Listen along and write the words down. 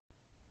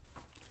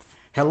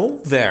Hello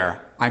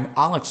there, I'm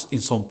Alex in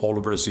São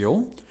Paulo,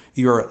 Brazil.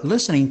 You're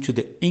listening to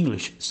the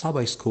English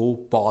Sabbath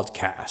School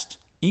podcast,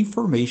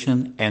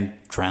 Information and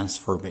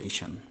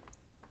Transformation.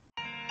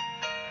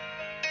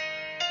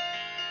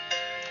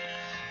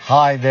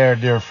 Hi there,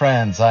 dear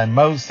friends. I'm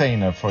Mo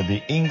Sainer for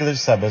the English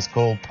Sabbath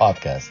School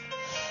podcast.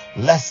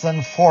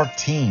 Lesson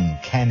 14,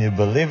 can you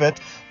believe it?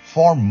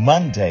 For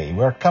Monday.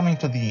 We're coming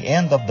to the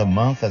end of the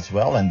month as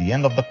well and the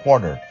end of the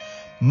quarter.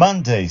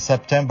 Monday,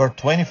 September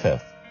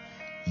 25th.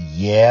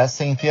 Yes,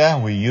 Cynthia,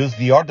 we use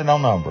the ordinal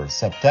number,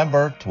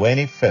 September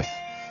 25th.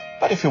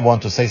 But if you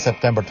want to say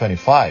September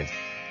 25,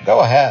 go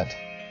ahead.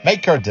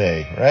 Make your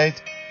day,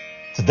 right?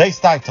 Today's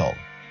title,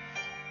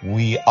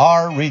 We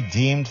Are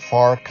Redeemed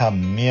for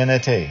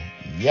Community.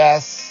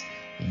 Yes.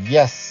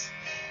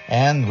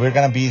 And we're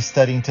going to be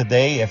studying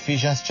today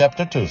Ephesians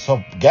chapter 2.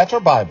 So get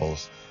your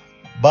Bibles.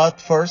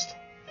 But first,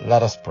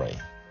 let us pray.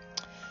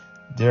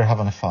 Dear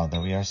Heavenly Father,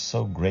 we are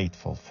so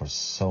grateful for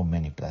so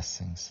many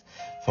blessings,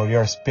 for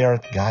your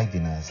Spirit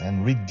guiding us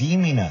and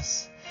redeeming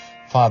us.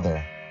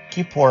 Father,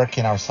 keep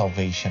working our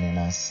salvation in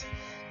us.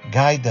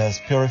 Guide us,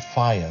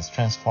 purify us,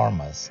 transform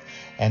us,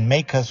 and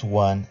make us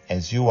one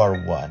as you are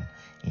one.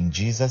 In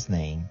Jesus'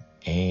 name,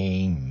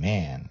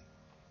 amen.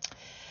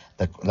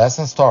 The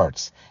lesson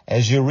starts.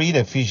 As you read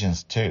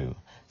Ephesians 2,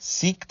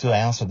 seek to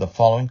answer the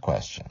following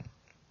question.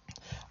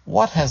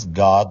 What has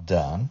God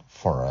done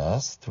for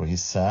us through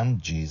His Son,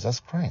 Jesus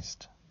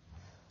Christ?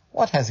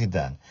 What has He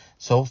done?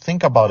 So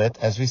think about it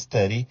as we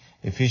study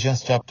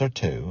Ephesians chapter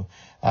 2.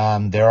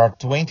 There are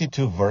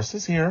 22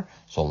 verses here,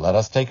 so let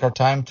us take our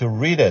time to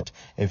read it.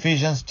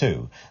 Ephesians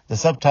 2. The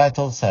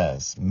subtitle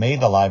says,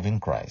 Made Alive in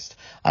Christ.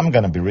 I'm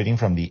going to be reading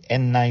from the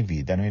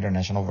NIV, the New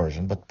International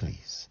Version, but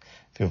please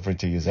feel free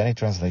to use any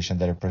translation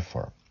that you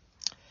prefer.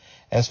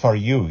 As for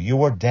you, you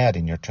were dead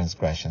in your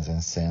transgressions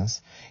and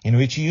sins, in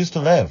which you used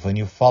to live when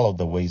you followed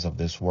the ways of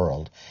this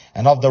world,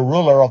 and of the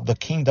ruler of the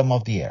kingdom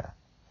of the air,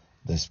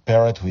 the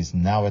Spirit who is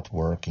now at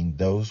work in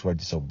those who are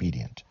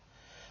disobedient.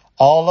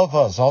 All of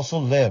us also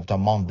lived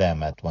among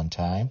them at one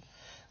time,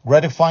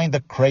 gratifying the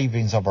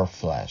cravings of our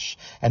flesh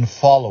and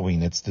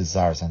following its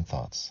desires and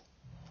thoughts.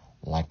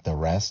 Like the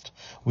rest,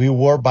 we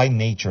were by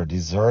nature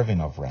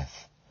deserving of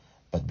wrath.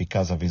 But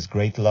because of His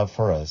great love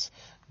for us,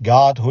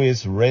 God, who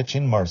is rich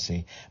in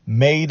mercy,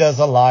 made us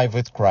alive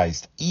with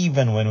Christ,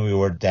 even when we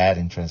were dead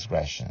in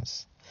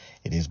transgressions.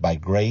 It is by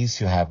grace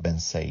you have been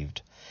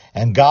saved.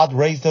 And God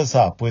raised us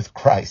up with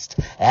Christ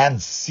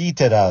and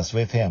seated us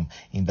with Him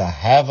in the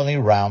heavenly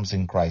realms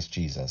in Christ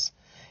Jesus,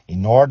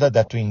 in order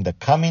that in the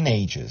coming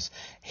ages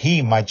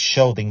He might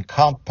show the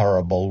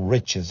incomparable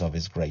riches of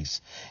His grace,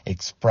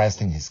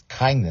 expressed in His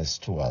kindness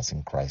to us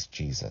in Christ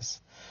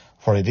Jesus.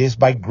 For it is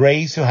by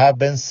grace you have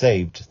been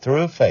saved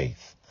through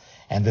faith.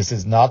 And this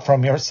is not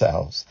from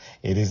yourselves,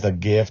 it is the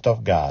gift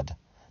of God,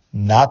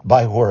 not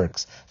by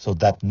works, so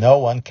that no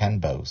one can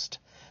boast.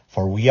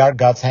 For we are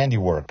God's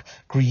handiwork,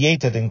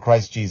 created in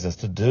Christ Jesus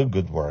to do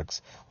good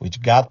works,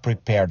 which God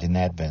prepared in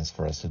advance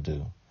for us to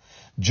do.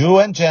 Jew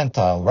and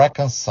Gentile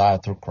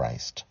reconciled through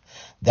Christ.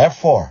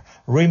 Therefore,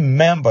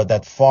 remember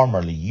that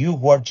formerly you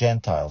were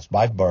Gentiles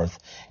by birth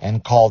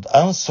and called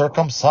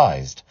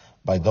uncircumcised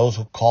by those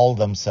who call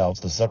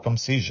themselves the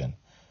circumcision,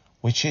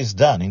 which is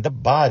done in the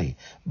body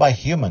by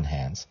human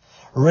hands.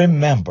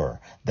 Remember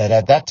that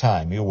at that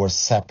time you were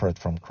separate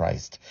from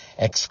Christ,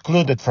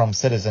 excluded from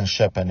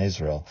citizenship in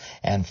Israel,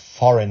 and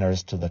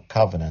foreigners to the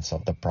covenants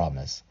of the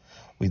promise,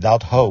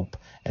 without hope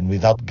and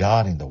without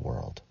God in the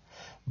world.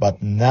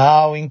 But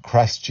now in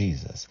Christ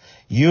Jesus,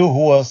 you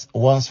who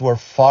once were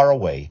far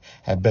away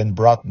have been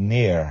brought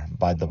near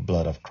by the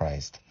blood of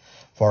Christ.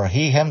 For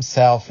He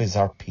Himself is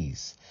our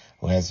peace,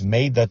 who has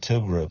made the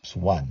two groups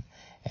one,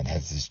 and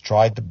has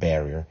destroyed the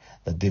barrier,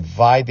 the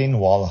dividing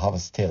wall of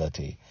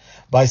hostility,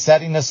 by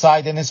setting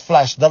aside in His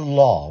flesh the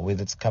law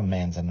with its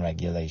commands and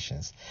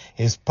regulations.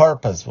 His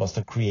purpose was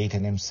to create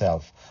in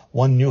Himself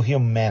one new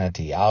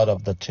humanity out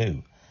of the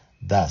two,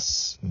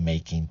 thus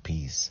making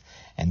peace,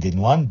 and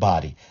in one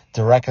body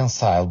to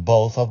reconcile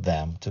both of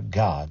them to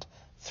God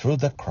through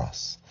the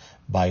cross,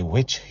 by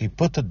which He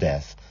put to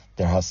death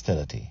their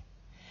hostility.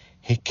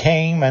 He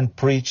came and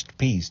preached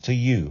peace to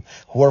you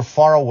who were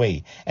far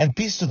away, and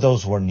peace to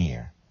those who are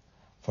near.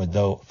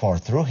 For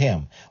through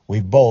Him we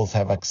both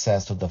have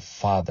access to the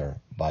Father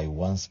by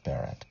one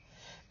Spirit.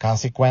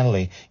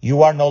 Consequently,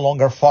 you are no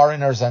longer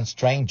foreigners and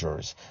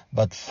strangers,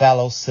 but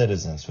fellow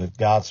citizens with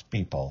God's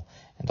people,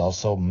 and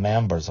also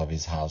members of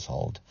His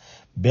household,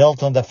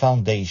 built on the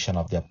foundation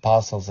of the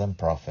apostles and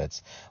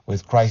prophets,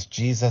 with Christ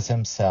Jesus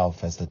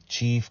Himself as the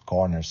chief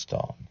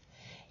cornerstone.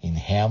 In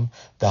Him,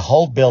 the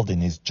whole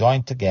building is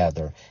joined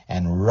together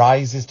and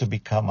rises to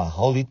become a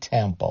holy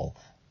temple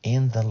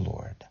in the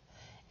Lord.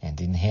 And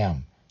in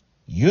Him,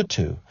 you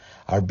too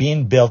are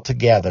being built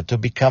together to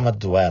become a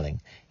dwelling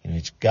in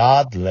which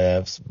God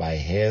lives by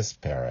His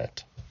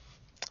Spirit.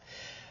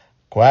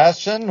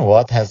 Question: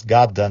 what has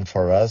God done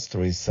for us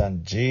through His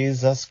Son,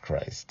 Jesus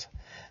Christ?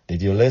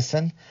 Did you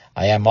listen?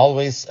 I am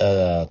always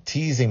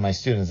teasing my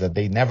students that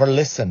they never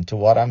listen to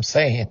what I'm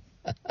saying.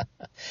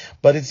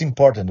 But it's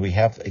important.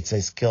 It's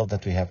a skill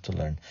that we have to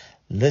learn.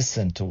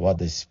 Listen to what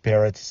the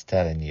Spirit is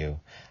telling you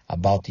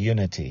about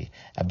unity,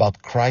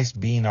 about Christ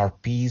being our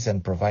peace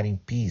and providing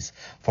peace,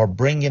 for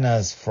bringing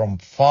us from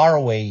far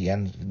away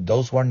and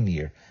those who are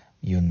near,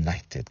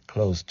 united,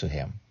 close to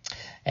Him.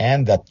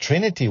 And the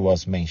Trinity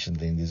was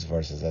mentioned in these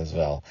verses as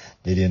well.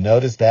 Did you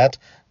notice that?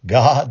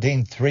 God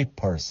in three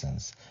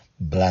persons,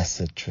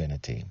 blessed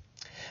Trinity.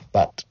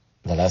 But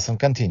the lesson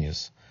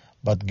continues.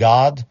 But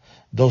God,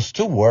 those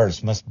two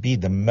words must be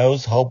the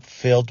most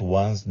hope-filled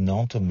ones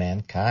known to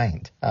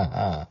mankind.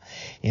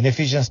 In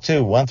Ephesians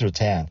 2, 1 through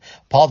 10,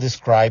 Paul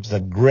describes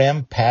the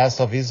grim past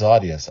of his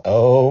audience.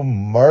 Oh,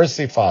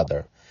 mercy,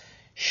 Father!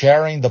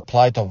 Sharing the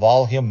plight of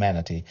all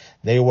humanity,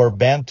 they were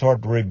bent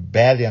toward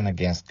rebellion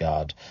against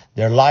God,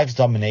 their lives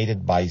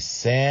dominated by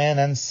sin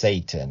and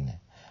Satan.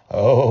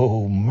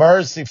 Oh,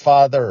 mercy,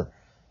 Father!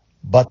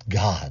 But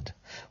God,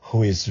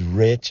 who is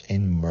rich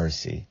in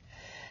mercy.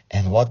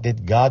 And what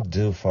did God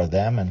do for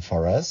them and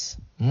for us?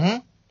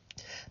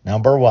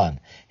 Number one,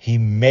 He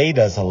made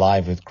us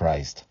alive with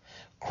Christ.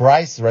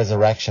 Christ's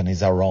resurrection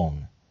is our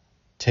own.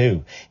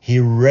 2, He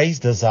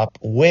raised us up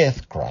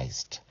with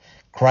Christ.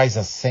 Christ's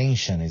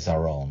ascension is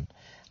our own.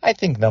 I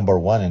think number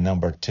 1 and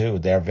number 2,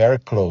 they're very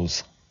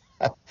close.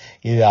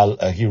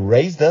 He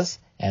raised us,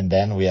 and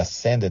then we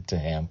ascended to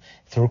Him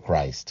through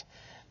Christ.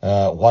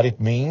 What it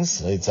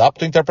means, it's up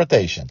to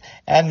interpretation.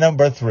 And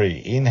number 3,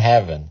 in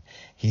heaven,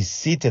 He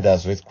seated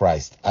us with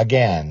Christ.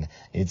 Again,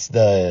 it's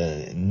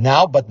the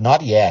now but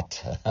not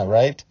yet,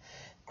 right?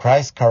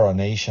 Christ's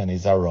coronation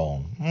is our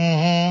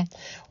own.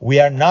 We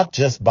are not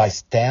just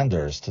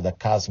bystanders to the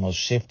cosmos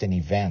shifting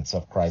events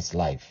of Christ's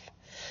life.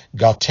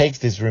 God takes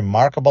these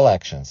remarkable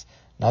actions,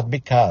 not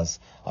because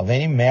of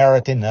any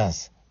merit in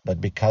us,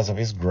 but because of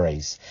His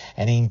grace.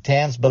 And He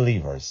intends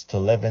believers to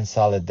live in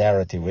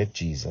solidarity with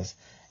Jesus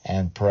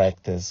and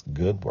practice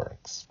good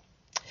works.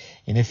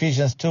 In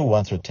Ephesians 2,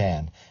 1 through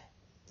 10,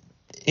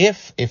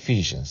 if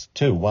Ephesians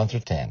 2, 1 through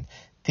 10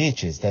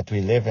 teaches that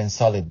we live in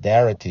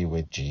solidarity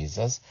with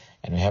Jesus,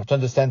 and we have to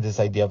understand this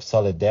idea of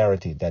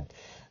solidarity, that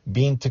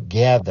being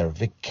together,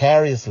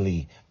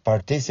 vicariously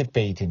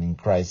participating in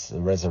Christ's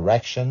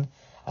resurrection,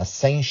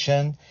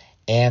 ascension,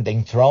 and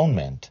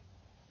enthronement.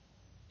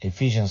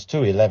 Ephesians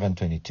 2, 11,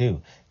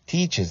 22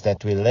 teaches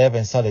that we live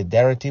in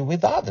solidarity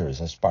with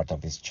others as part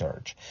of His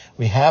church.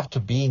 We have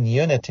to be in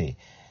unity.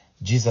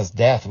 Jesus'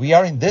 death, we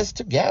are in this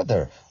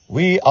together.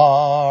 We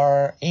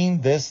are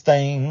in this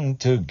thing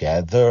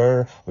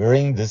together. We're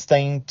in this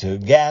thing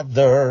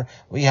together.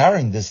 We are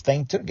in this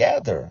thing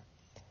together.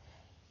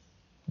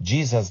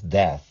 Jesus'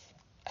 death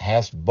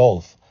has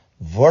both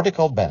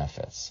vertical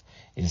benefits,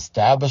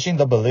 establishing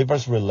the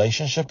believer's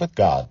relationship with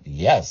God,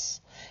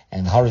 yes,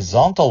 and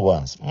horizontal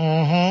ones,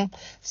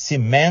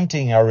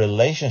 cementing our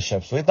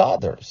relationships with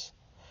others.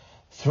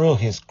 Through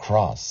His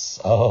cross,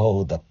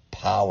 oh, the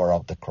power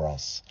of the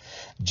cross,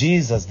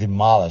 Jesus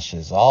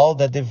demolishes all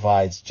that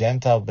divides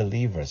Gentile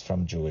believers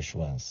from Jewish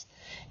ones,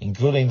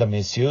 including the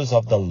misuse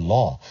of the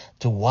law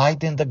to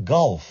widen the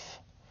gulf.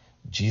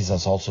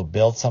 Jesus also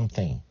built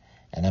something,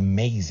 an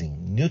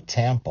amazing new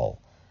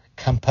temple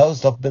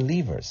composed of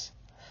believers.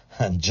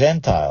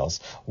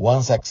 Gentiles,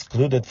 once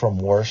excluded from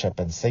worship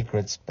and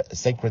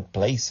sacred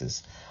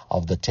places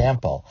of the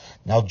temple,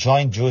 now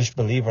join Jewish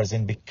believers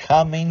in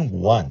becoming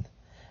one.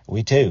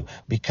 We too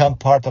become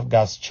part of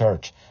God's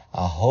church,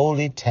 a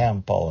holy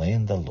temple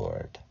in the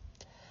Lord.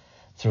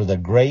 Through the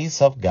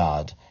grace of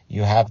God,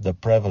 you have the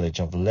privilege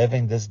of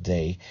living this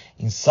day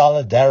in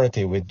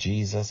solidarity with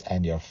Jesus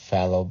and your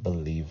fellow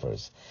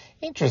believers.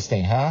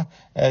 Interesting, huh?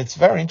 It's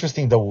very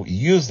interesting the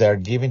use they're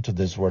giving to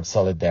this word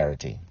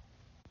solidarity.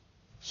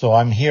 So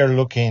I'm here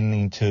looking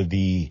into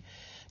the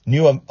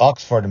New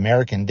Oxford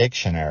American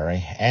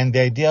Dictionary, and the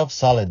idea of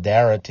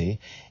solidarity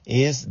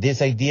is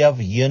this idea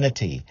of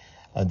unity,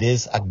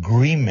 this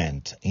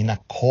agreement, in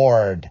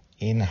accord,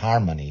 in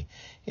harmony.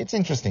 It's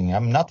interesting.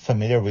 I'm not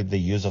familiar with the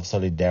use of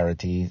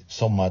solidarity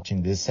so much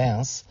in this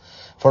sense.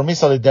 For me,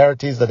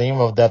 solidarity is the name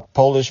of that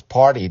Polish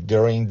party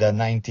during the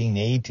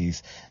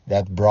 1980s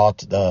that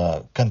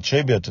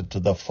contributed to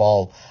the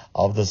fall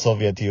of the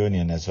Soviet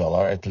Union as well,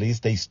 or at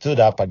least they stood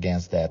up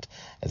against that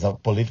as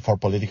for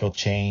political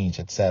change,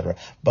 etc.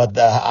 But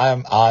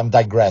I'm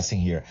digressing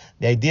here.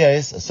 The idea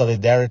is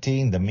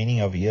solidarity in the meaning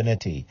of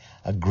unity,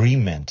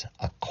 agreement,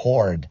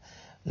 accord,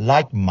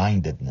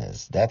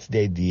 like-mindedness. That's the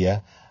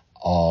idea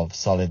of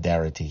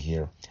solidarity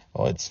here.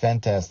 Oh, it's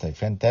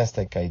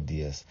fantastic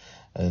ideas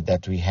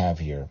that we have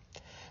here.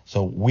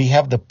 So we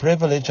have the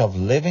privilege of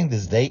living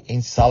this day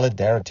in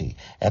solidarity.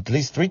 At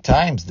least 3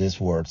 times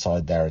this word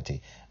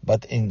solidarity,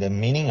 but in the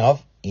meaning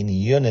of in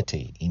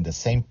unity, in the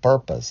same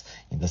purpose,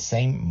 in the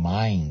same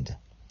mind.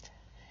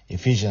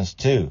 Ephesians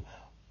 2,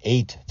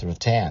 8 through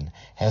 10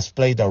 has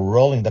played a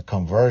role in the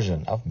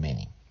conversion of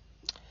many.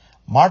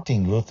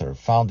 Martin Luther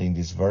found in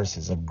these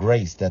verses a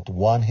grace that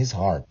won his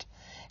heart,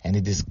 and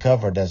he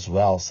discovered as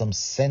well some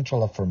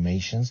central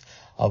affirmations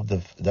of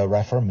the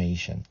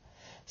Reformation.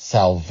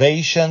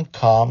 Salvation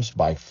comes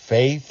by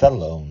faith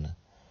alone.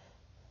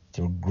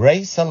 through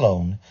grace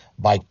alone,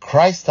 by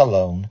Christ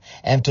alone,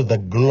 and to the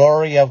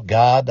glory of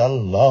God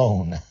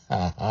alone.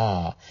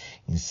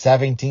 In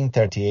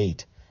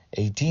 1738,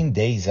 18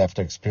 days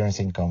after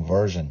experiencing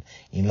conversion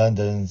in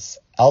London's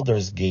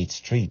Aldersgate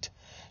Street,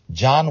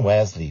 John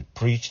Wesley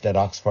preached at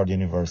Oxford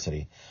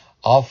University,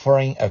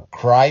 offering a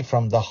cry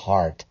from the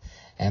heart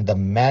and the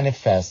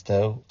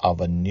manifesto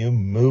of a new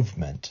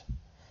movement.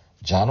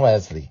 John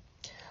Wesley,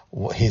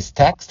 his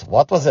text,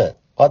 what was it?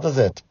 What was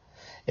it?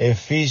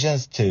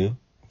 Ephesians 2,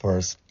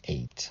 verse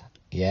 8.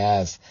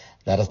 Yes,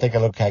 let us take a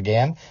look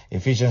again.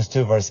 Ephesians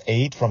 2, verse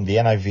 8 from the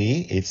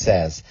NIV, it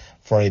says,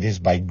 "For it is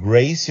by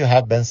grace you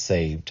have been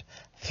saved,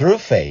 through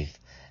faith,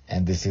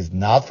 and this is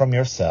not from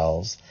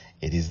yourselves,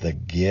 it is the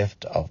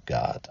gift of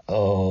God."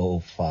 Oh,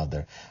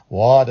 Father,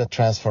 what a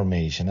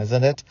transformation,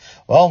 isn't it?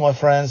 Well, my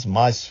friends,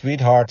 my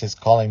sweetheart is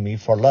calling me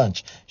for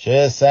lunch. She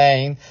is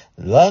saying,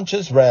 lunch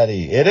is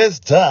ready. It is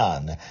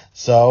done.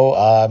 So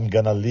I'm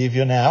going to leave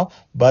you now.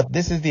 But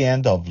this is the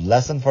end of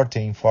Lesson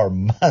 14 for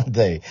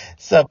Monday,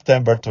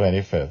 September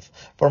 25th.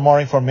 For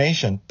more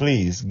information,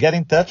 please get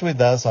in touch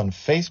with us on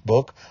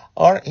Facebook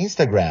or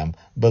Instagram,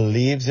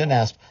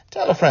 Believes.Esp.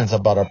 Tell your friends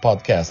about our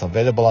podcast,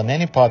 available on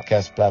any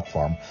podcast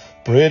platform.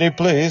 Pretty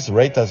please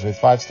rate us with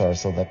 5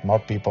 stars so that more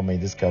people may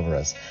discover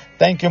us.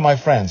 Thank you, my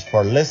friends,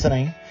 for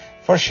listening,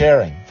 for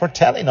sharing, for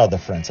telling other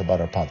friends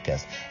about our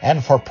podcast,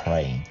 and for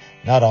praying,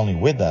 not only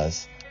with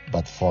us,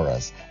 but for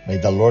us. May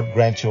the Lord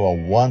grant you a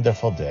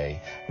wonderful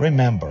day.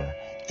 Remember,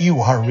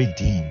 you are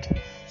redeemed.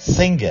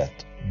 Sing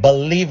it,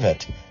 believe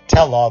it,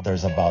 tell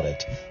others about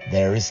it.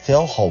 There is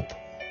still hope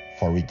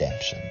for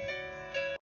redemption.